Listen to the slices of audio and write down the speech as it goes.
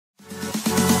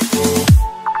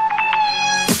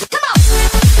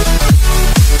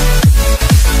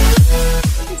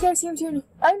seem to...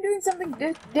 I'm doing something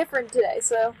different today,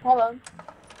 so hold on.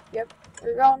 Yep,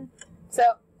 we're going. So,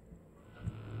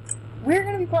 we're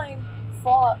going to be playing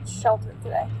Fallout Shelter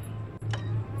today.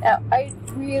 Now, I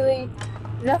really...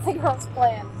 nothing else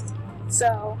planned.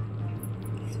 So,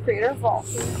 let's create our vault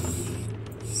here.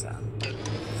 So,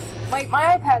 my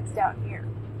iPad's down here.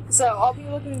 So, I'll be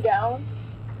looking down,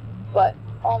 but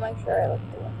I'll make sure I look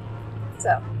through.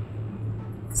 So,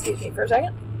 excuse me for a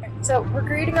second. So, we're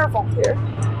creating our vault here.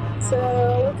 So,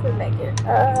 what can we make it?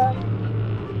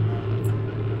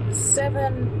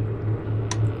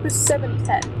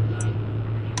 710.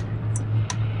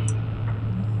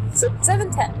 So,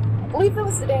 710. I believe that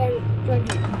was the day I joined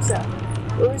YouTube, so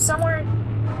it was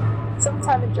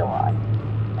sometime in July.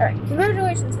 Alright,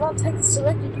 congratulations, Vault Tech has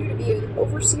selected you to be the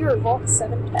overseer of Vault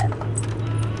 710.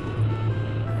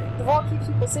 The vault keeps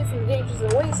people safe from the dangers of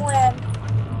the wasteland.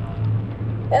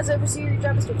 As overseer, your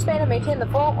job is to expand and maintain the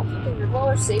vault while keeping your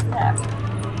dwellers safe and happy.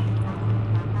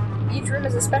 Each room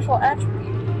is a special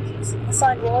attribute.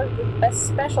 Assigned dwellers with the best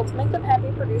special to make them happy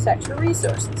and produce extra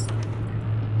resources.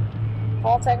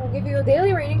 Vault Tech will give you a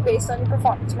daily rating based on your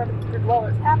performance. Remember to keep your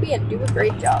dwellers happy and do a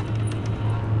great job.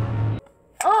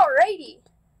 Alrighty!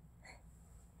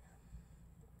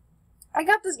 I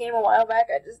got this game a while back,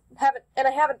 I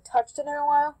haven't touched it in a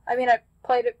while. I mean, I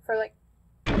played it for like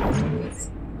 2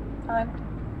 weeks time.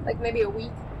 Like maybe a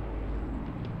week.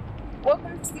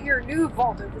 Welcome to your new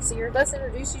vault, overseer. Let's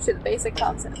introduce you to the basic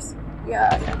concepts.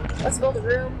 Yeah. Let's build a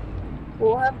room.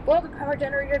 We'll build a power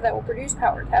generator that will produce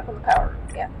power. Tap on the power.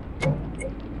 Yeah.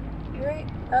 Alright.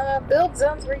 Build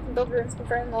zones where you can build rooms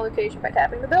confirming the location by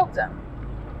tapping the build zone.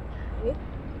 Okay.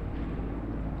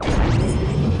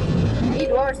 Need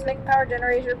dwellers to make a power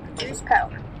generator produce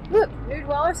power. Look, new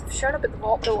dwellers have shown up at the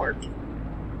vault door.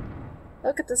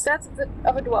 Look at the stats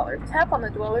of a dweller. Tap on the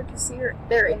dweller to see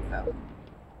their info.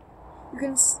 You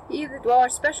can see the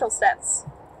dweller's special stats.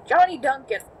 Johnny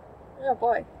Duncan. Oh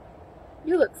boy.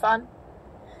 You look fun.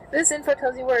 This info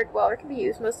tells you where a dweller can be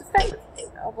used most effectively.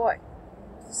 Oh boy.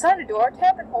 To assign a dweller,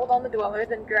 tap and hold on the dweller,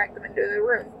 then drag them into the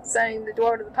room. Assigning the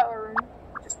dweller to the power room.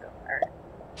 Just go. Alright.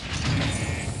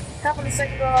 Tap on the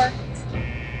second dweller.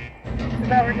 The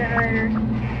power generator.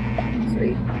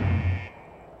 Sweet.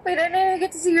 Wait, I didn't even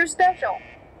get to see your special.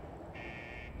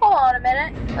 Hold on a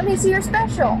minute. Let me see your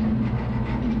special.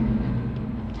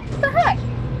 What the heck?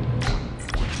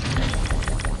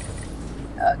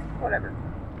 Whatever.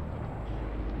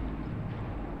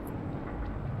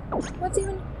 What's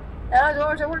even... Now the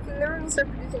doors are working. The room will start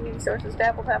producing new resources.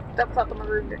 Double tap on the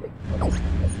room.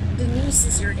 Denise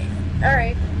is your name.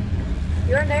 Alright.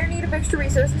 You're in dire need of extra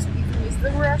resources. You can use the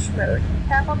rush mode.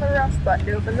 Tap on the rush button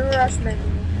to open the rush menu.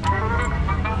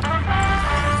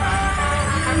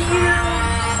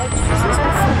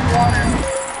 Water.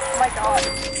 Oh my god.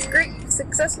 Great, you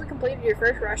successfully completed your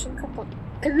first Russian collected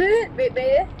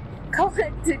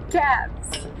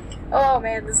cabs. Oh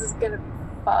man, this is gonna be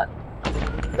fun.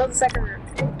 Build the second room.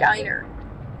 Diner.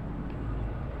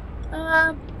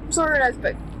 Sorry, nice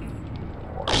big.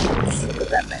 Put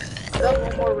that there. Build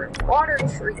one more room. Water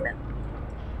treatment.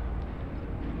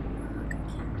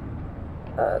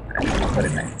 Okay, put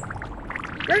it there.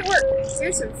 Great work!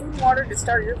 Here's some food and water to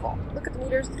start your vault. Look at the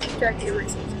meters to keep track of your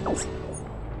resources.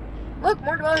 Look,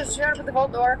 more dwellers are showing up at the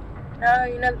vault door. Now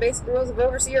you know the basic rules of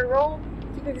overseer role.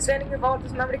 Keep expanding your vault.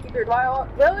 Just remember to keep your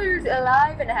dwellers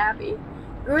alive and happy.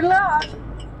 Good luck!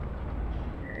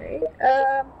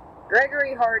 Alright,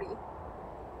 Gregory Hardy.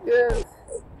 Good.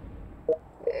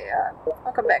 Yeah,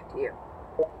 I'll come back to you.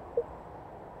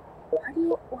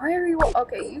 Why are you...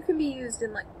 Okay, you can be used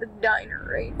in, like, the diner,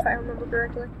 right? If I remember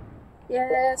correctly.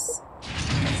 Yes.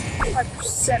 My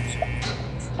perception.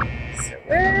 So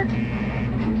where?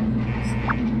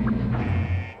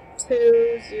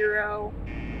 2, 0,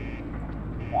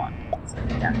 1. So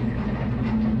down here.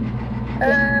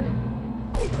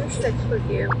 Where should I put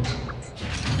you?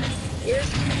 Here?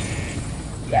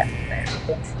 Yeah, there.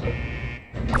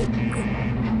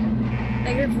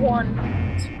 -1.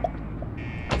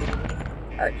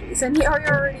 Oh jeez, and you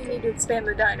already need to expand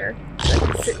the diner so I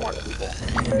can fit more people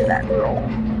into that role.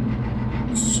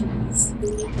 Jeez.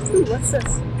 Ooh, what's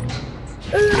this?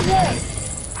 Ooh, yay!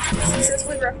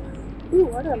 Successfully rough. Ooh,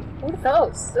 what are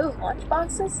those? Those lunch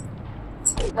boxes?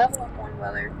 Level up one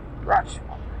weather. Rush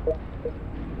one.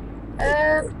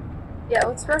 Yeah,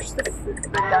 let's rush the food to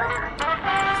the diner.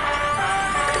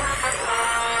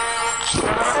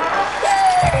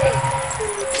 Yay!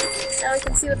 Now we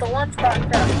can see what the lunchbox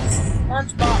does.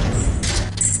 Lunchbox.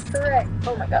 Correct.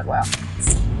 Oh my god, wow.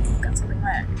 Got something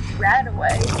that ran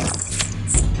away.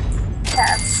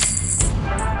 Cats.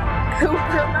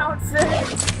 Cobra outfit.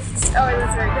 Oh,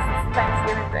 that's right, because it's the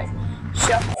Thanksgiving thing.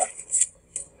 Shuffle.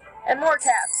 And more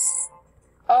caps.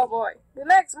 Oh boy. We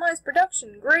maximize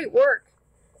production. Great work,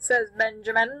 says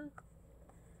Benjamin.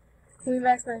 We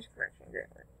maximize production. Great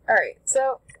work. Alright,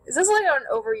 so, is this like an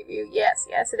overview? Yes,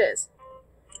 it is.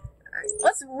 Alright,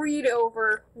 let's read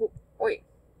over. Wait.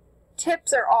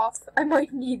 Tips are off. I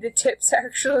might need the tips,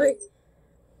 actually.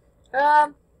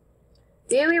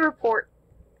 Daily report.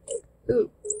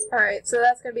 Ooh. Alright, so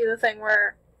that's gonna be the thing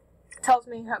where it tells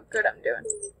me how good I'm doing.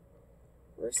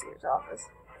 Receiver's office.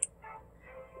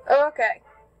 Okay.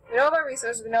 We know about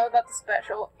resources, we know about the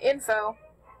special. Info.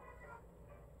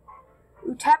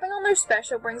 Ooh, tapping on their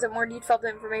special brings up more detailed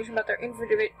information about their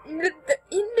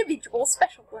individual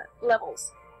special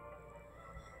levels.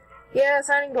 Yeah,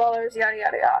 assigning dwellers, yada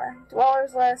yada yada.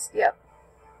 Dwellers list, yep.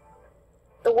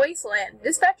 The Wasteland.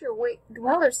 Dispatch your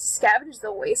dwellers to scavenge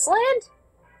the Wasteland?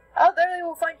 Out there they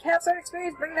will find caps on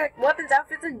experience, bring back weapons,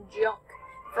 outfits, and junk.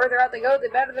 The further out they go, the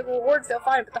better the rewards they'll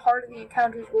find, but the harder the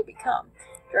encounters will become.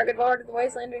 Drag a dweller to the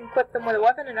Wasteland and equip them with a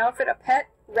weapon, an outfit, a pet,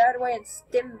 radaway, and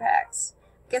stim packs.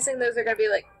 Guessing those are going to be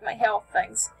like my health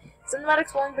things. Send them out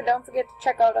exploring, but don't forget to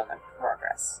check out on their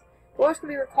progress. Dwellers can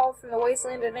be recalled from the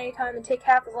Wasteland at any time and take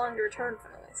half as long to return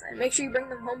from the Wasteland. Make sure you bring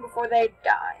them home before they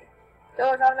die.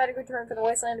 Dwellers automatically return from the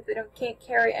Wasteland if they can't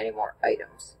carry any more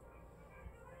items.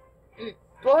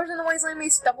 Dwellers in the Wasteland may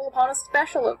stumble upon a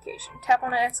special location. Tap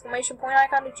on an exclamation point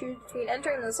icon to choose between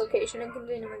entering this location and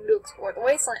continuing to explore the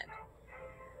Wasteland.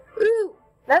 Ooh,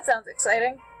 that sounds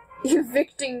exciting.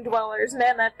 Evicting dwellers.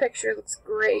 Man, that picture looks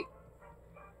great.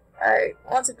 Alright,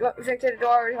 once evicted a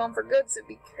dweller is home for good, so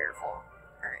be careful.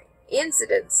 Alright,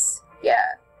 incidents.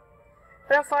 Yeah.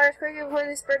 Put out fires quickly before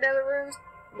they spread to other rooms.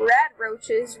 Rat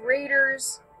roaches,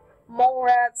 raiders, mole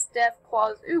rats, death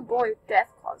claws. Ooh boy, death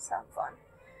claws sound fun.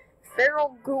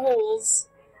 Feral ghouls,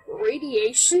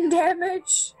 radiation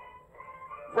damage,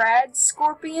 rad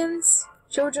scorpions.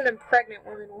 Children and pregnant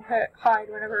women will hide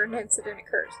whenever an incident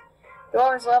occurs.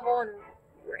 Dwellers level and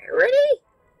rarity?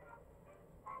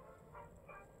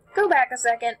 Go back a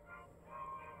second.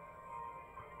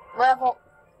 Level.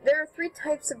 There are 3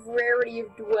 types of rarity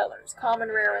of dwellers. Common,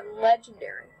 rare, and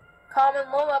legendary. Common,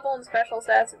 low level and special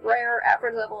stats. Rare,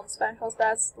 average level and special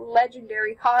stats.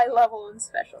 Legendary, high level and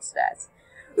special stats.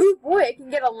 Ooh boy, I can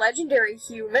get a legendary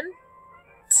human.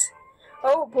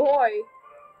 Oh boy.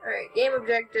 Alright, game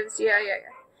objectives. Yeah.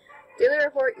 Daily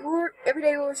report. Every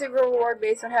day you will receive a reward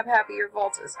based on how happy your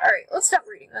vault is. Alright, let's stop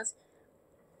reading this.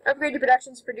 Upgrade your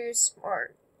productions to produce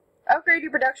more. Upgrade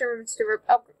your production rooms to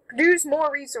produce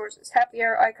more resources. Tap the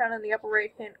arrow icon in the upper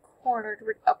right hand corner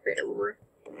to upgrade a room.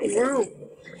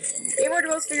 Gain more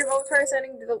dwellers for your vault. Try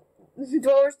sending the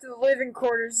dwellers to the living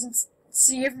quarters and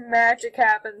see if magic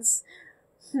happens.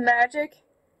 Magic?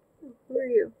 Who are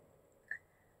you?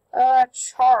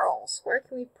 Charles. Where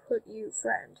can we put you,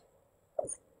 friend?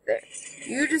 There.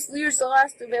 You just use the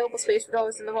last available space for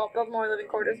dwellers in the vault. Build more living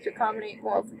quarters to accommodate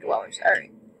more dwellers.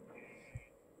 Alright.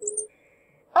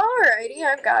 Alrighty,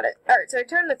 I've got it. Alright, so I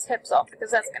turn the tips off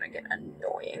because that's gonna get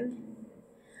annoying.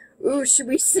 Ooh, should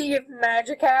we see if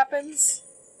magic happens?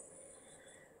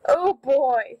 Oh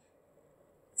boy.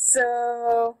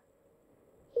 So...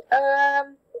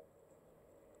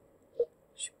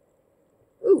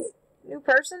 Ooh, new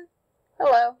person?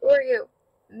 Hello, who are you?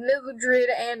 Mildred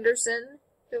Anderson.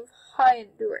 You have high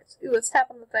endurance. Ooh, let's tap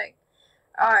on the thing.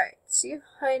 Alright, see if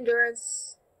high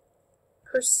endurance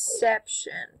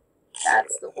perception.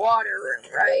 That's the water room,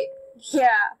 right?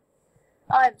 Yeah.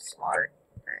 I'm smart.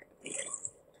 Alright.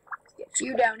 Let's get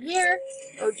you down here.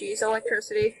 Oh geez,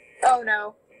 electricity. Oh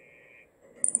no.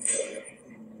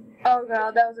 Oh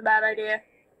god, that was a bad idea.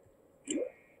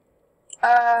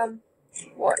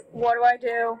 What do I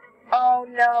do? Oh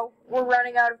no, we're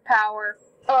running out of power.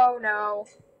 Oh no.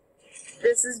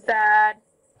 This is bad.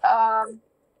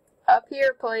 Up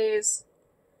here, please.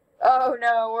 Oh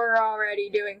no, we're already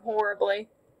doing horribly.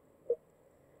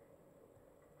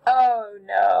 Oh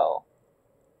no.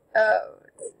 Oh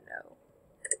no.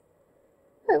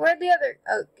 Wait, where'd the other...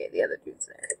 Okay, the other dude's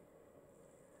there.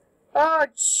 Oh,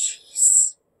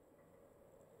 jeez.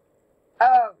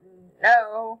 Oh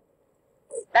no.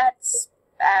 That's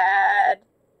bad.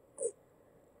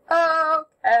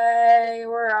 Okay,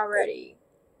 we're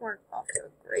off to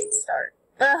a great start.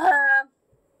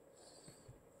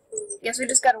 Guess we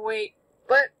just gotta wait.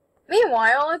 But,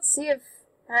 meanwhile, let's see if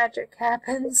magic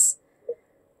happens.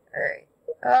 Alright,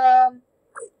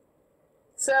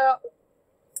 so,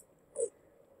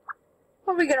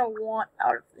 what are we gonna want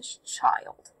out of this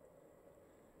child?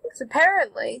 Because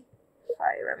apparently, if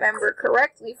I remember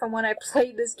correctly from when I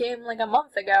played this game like a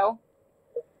month ago,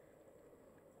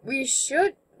 we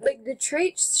like, the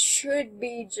traits should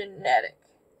be genetic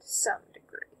to some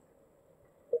degree.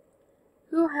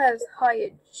 Who has high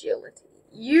agility?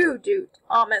 You do,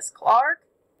 Thomas Clark.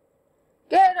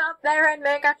 Get up there and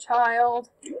make a child.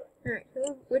 Alright,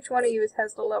 which one of you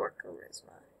has the lower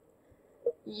charisma?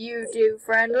 You do,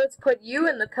 friend. Let's put you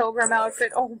in the pilgrim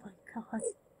outfit. Oh my god.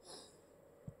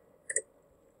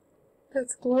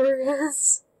 That's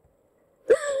glorious.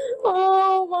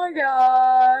 Oh my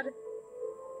god.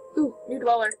 Ooh, new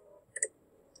dweller.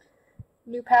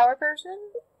 New power person?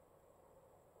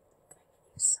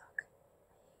 You suck.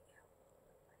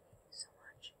 I hate you so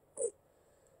much.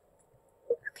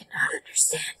 You cannot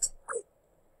understand.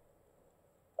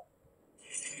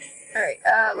 Alright,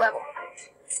 level.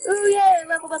 Ooh, yay!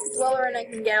 Leveled up the dweller and I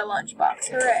can get a lunchbox.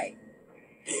 Hooray.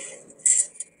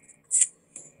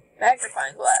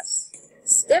 Magnifying glass.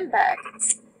 Stim pack.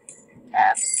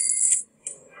 Caps.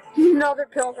 Another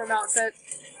pilgrim outfit.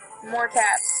 More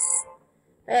caps.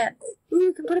 Man. Ooh,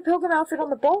 you can put a pilgrim outfit on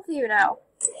the both of you now.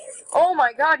 Oh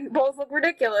my god, you both look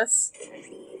ridiculous.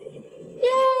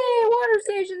 Yay! Water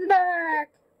station's back!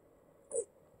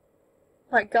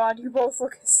 My god, you both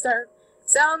look hysterical.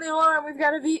 Sound the alarm, we've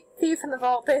got a thief in the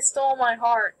vault. They stole my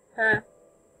heart. Huh.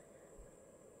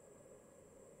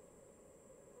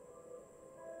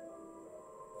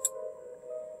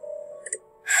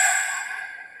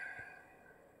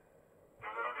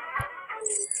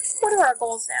 What are our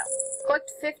goals now?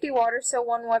 Collect 50 water, sell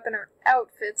 1 weapon or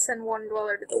outfit, send 1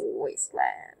 dweller to the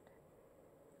wasteland.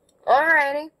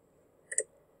 Alrighty.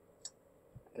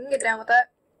 I can get down with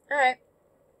that. Alright.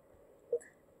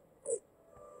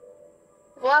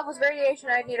 If love was radiation,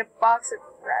 I'd need a box of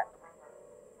crap.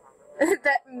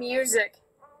 That music.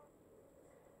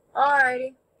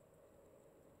 Alrighty.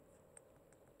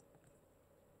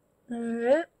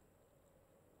 Alright.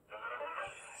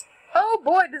 Oh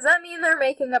boy, does that mean they're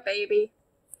making a baby?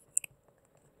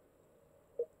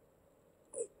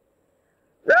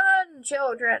 Run,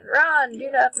 children, run!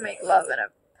 Do not make love in a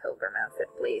pilgrim outfit,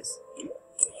 please.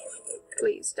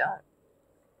 Please don't.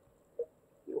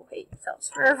 You will hate yourselves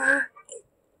forever.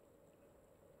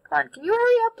 Come on, can you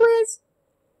hurry up, please?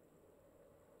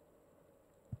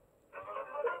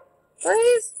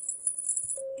 Please?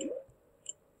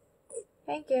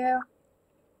 Thank you.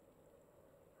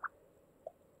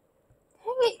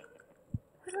 Dang it!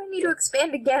 Why do I need to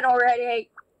expand again already?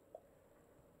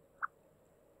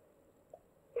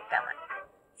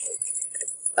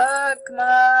 Come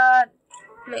on.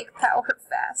 Make power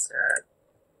faster.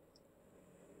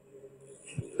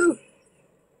 Ooh.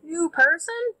 New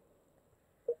person?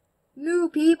 New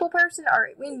people person?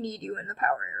 Alright, we need you in the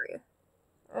power area.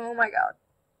 Oh my god.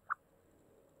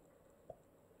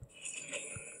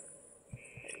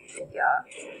 Yeah.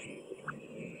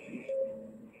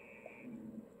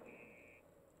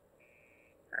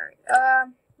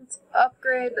 Alright, let's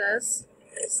upgrade this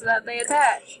so that they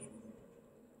attach.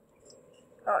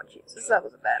 Oh, Jesus, that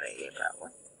was a bad idea,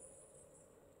 probably.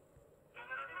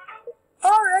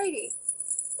 Alrighty.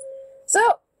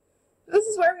 So, this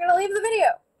is where I'm going to leave the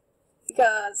video.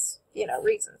 Because, you know,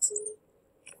 reasons.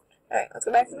 Alright, let's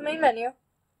go back to the main menu.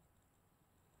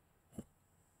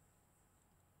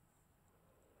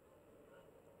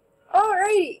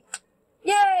 Alrighty.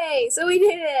 Yay! So we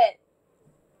did it!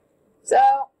 So,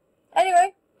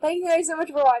 anyway, thank you guys so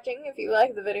much for watching. If you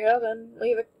liked the video, then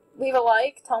leave a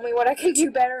like. Tell me what I can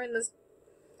do better in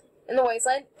the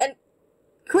Wasteland. And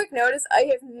quick notice, I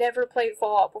have never played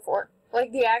Fallout before.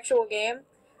 Like the actual game.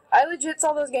 I legit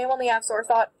saw this game on the App Store,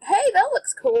 thought, hey, that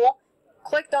looks cool.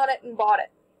 Clicked on it and bought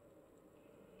it.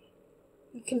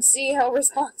 You can see how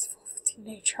responsible of a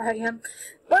teenager I am.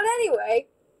 But anyway,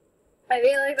 I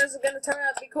feel like this is going to turn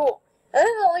out to be cool. And this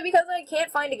is only because I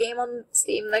can't find a game on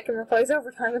Steam that can replace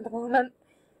overtime at the moment.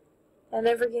 And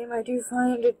every game I do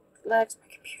find, it lags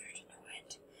my computer to no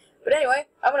end. But anyway,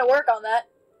 I'm going to work on that.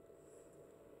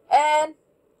 And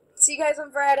see you guys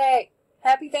on Friday.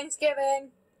 Happy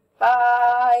Thanksgiving.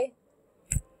 Bye.